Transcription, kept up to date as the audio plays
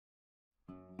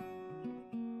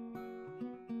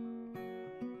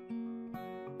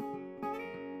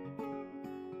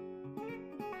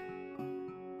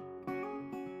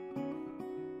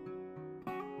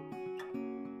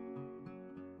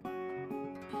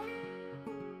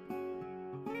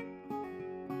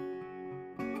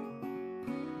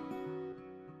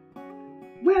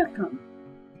Welcome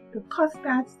to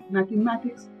COSTAATT's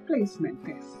Mathematics Placement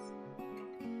Test.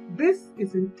 This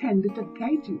is intended to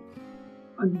guide you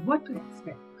on what to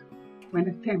expect when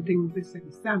attempting this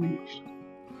examination.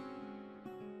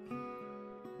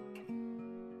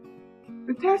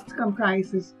 The test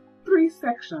comprises 3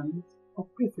 sections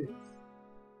of quizzes.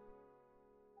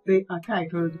 They are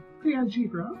titled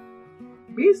Pre-Algebra,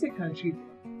 Basic Algebra,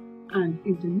 and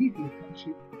Intermediate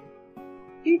Algebra.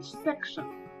 Each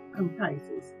section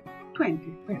comprises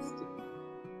 20 questions.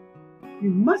 You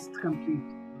must complete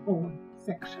all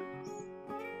sections.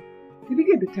 To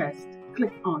begin the test,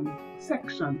 click on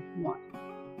Section 1.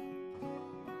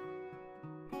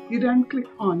 You then click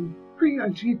on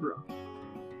Pre-Algebra.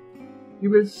 You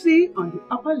will see on the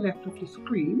upper left of the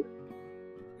screen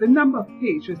the number of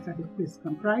pages that the quiz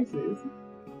comprises,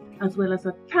 as well as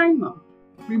a timer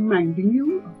reminding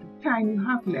you of the time you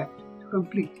have left to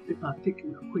complete the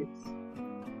particular quiz.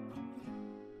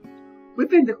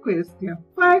 Within the quiz, there are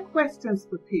 5 questions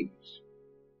per page.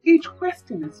 Each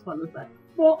question is followed by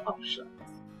 4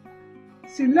 options.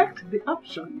 Select the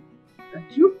option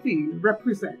that you feel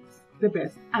represents the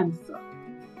best answer.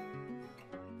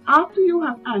 After you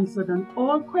have answered on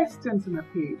all questions on a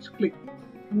page, click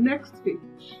Next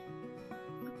Page.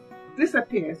 This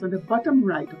appears on the bottom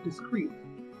right of the screen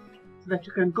so that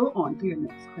you can go on to your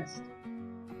next question.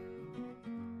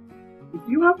 If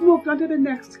you have moved on to the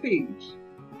next page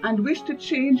and wish to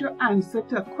change your answer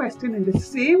to a question in the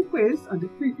same quiz on the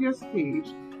previous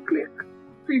page, click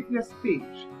Previous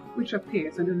Page, which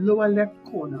appears in the lower left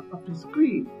corner of the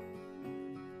screen.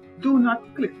 Do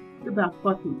not click the back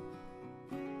button.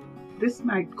 This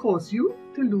might cause you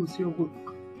to lose your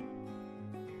work.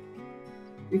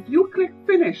 If you click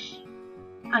Finish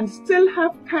and still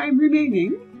have time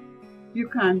remaining, you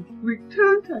can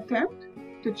return to attempt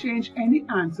to change any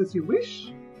answers you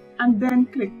wish, and then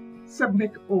click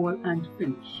Submit All and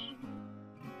Finish.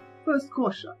 First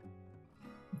caution: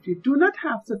 if you do not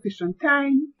have sufficient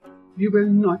time, you will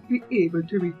not be able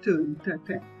to return to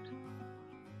attempt.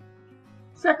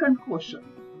 Second caution: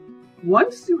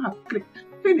 once you have clicked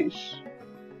Finish,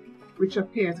 which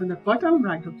appears on the bottom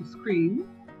right of the screen,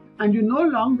 and you no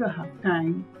longer have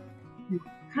time, you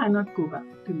cannot go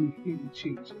back to make any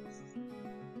changes.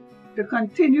 To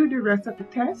continue the rest of the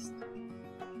test,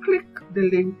 click the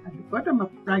link at the bottom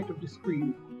right of the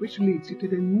screen, which leads you to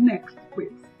the next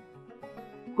quiz.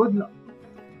 Good luck,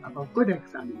 have a good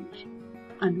examination,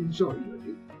 and enjoy your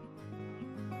day.